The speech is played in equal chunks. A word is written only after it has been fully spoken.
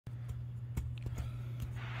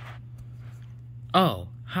Oh,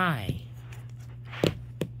 hi.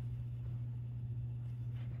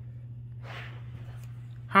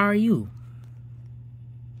 How are you?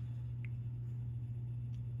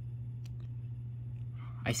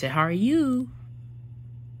 I said, how are you?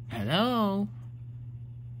 Hello?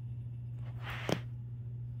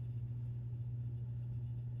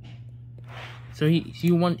 So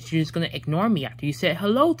you're just gonna ignore me after you said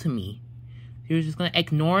hello to me? You're just gonna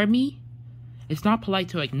ignore me? It's not polite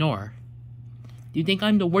to ignore. Do you think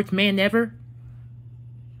I'm the worst man ever?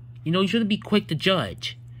 You know, you shouldn't be quick to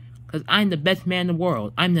judge. Cause I'm the best man in the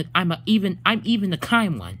world. I'm even the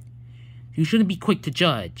kind one. You shouldn't be quick to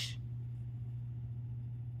judge.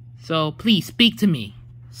 So please speak to me.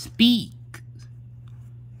 Speak.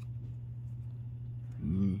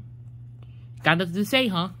 Got nothing to say,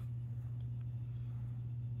 huh?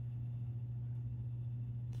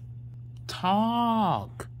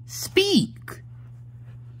 Talk. Speak.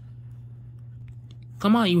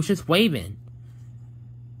 Come on, you were just waving.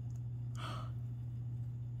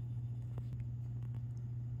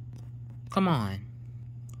 Come on.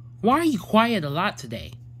 Why are you quiet a lot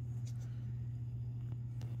today?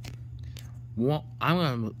 Well, I'm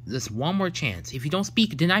gonna just one more chance. If you don't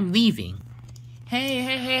speak, then I'm leaving.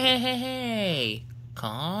 Hey.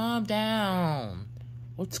 Calm down.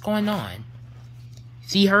 What's going on?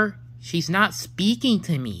 See her? She's not speaking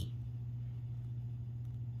to me.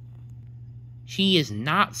 She is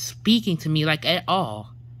not speaking to me like at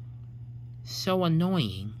all. So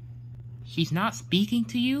annoying. She's not speaking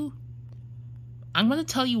to you? I'm gonna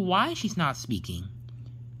tell you why she's not speaking.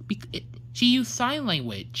 She used sign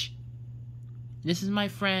language. This is my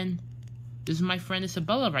friend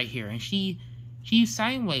Isabella right here, and she used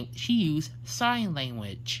sign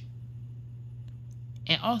language.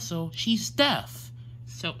 And also, she's deaf,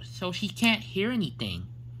 so she can't hear anything.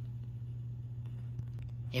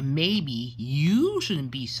 And maybe you shouldn't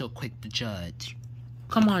be so quick to judge.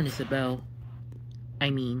 Come on, Isabel.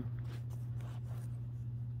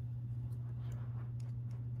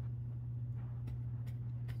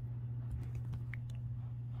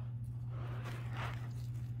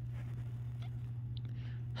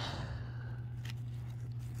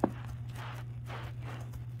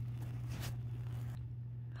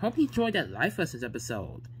 Hope you enjoyed that Life Lessons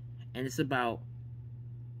episode. And it's about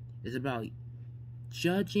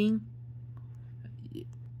judging.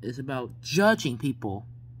 It's about judging people.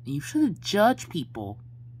 And you shouldn't judge people.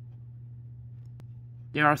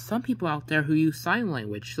 There are some people out there who use sign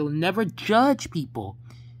language, so never judge people.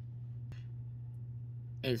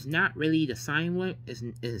 It's not really the sign language.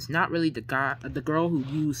 It's not really the girl who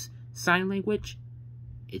used sign language.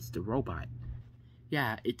 It's the robot.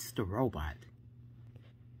 Yeah, it's the robot.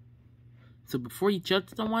 So before you judge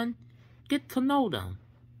someone, get to know them.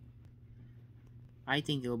 I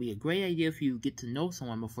think it'll be a great idea if you get to know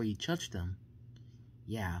someone before you judge them.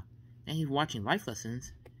 Yeah. Thank you for watching Life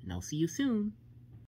Lessons, and I'll see you soon.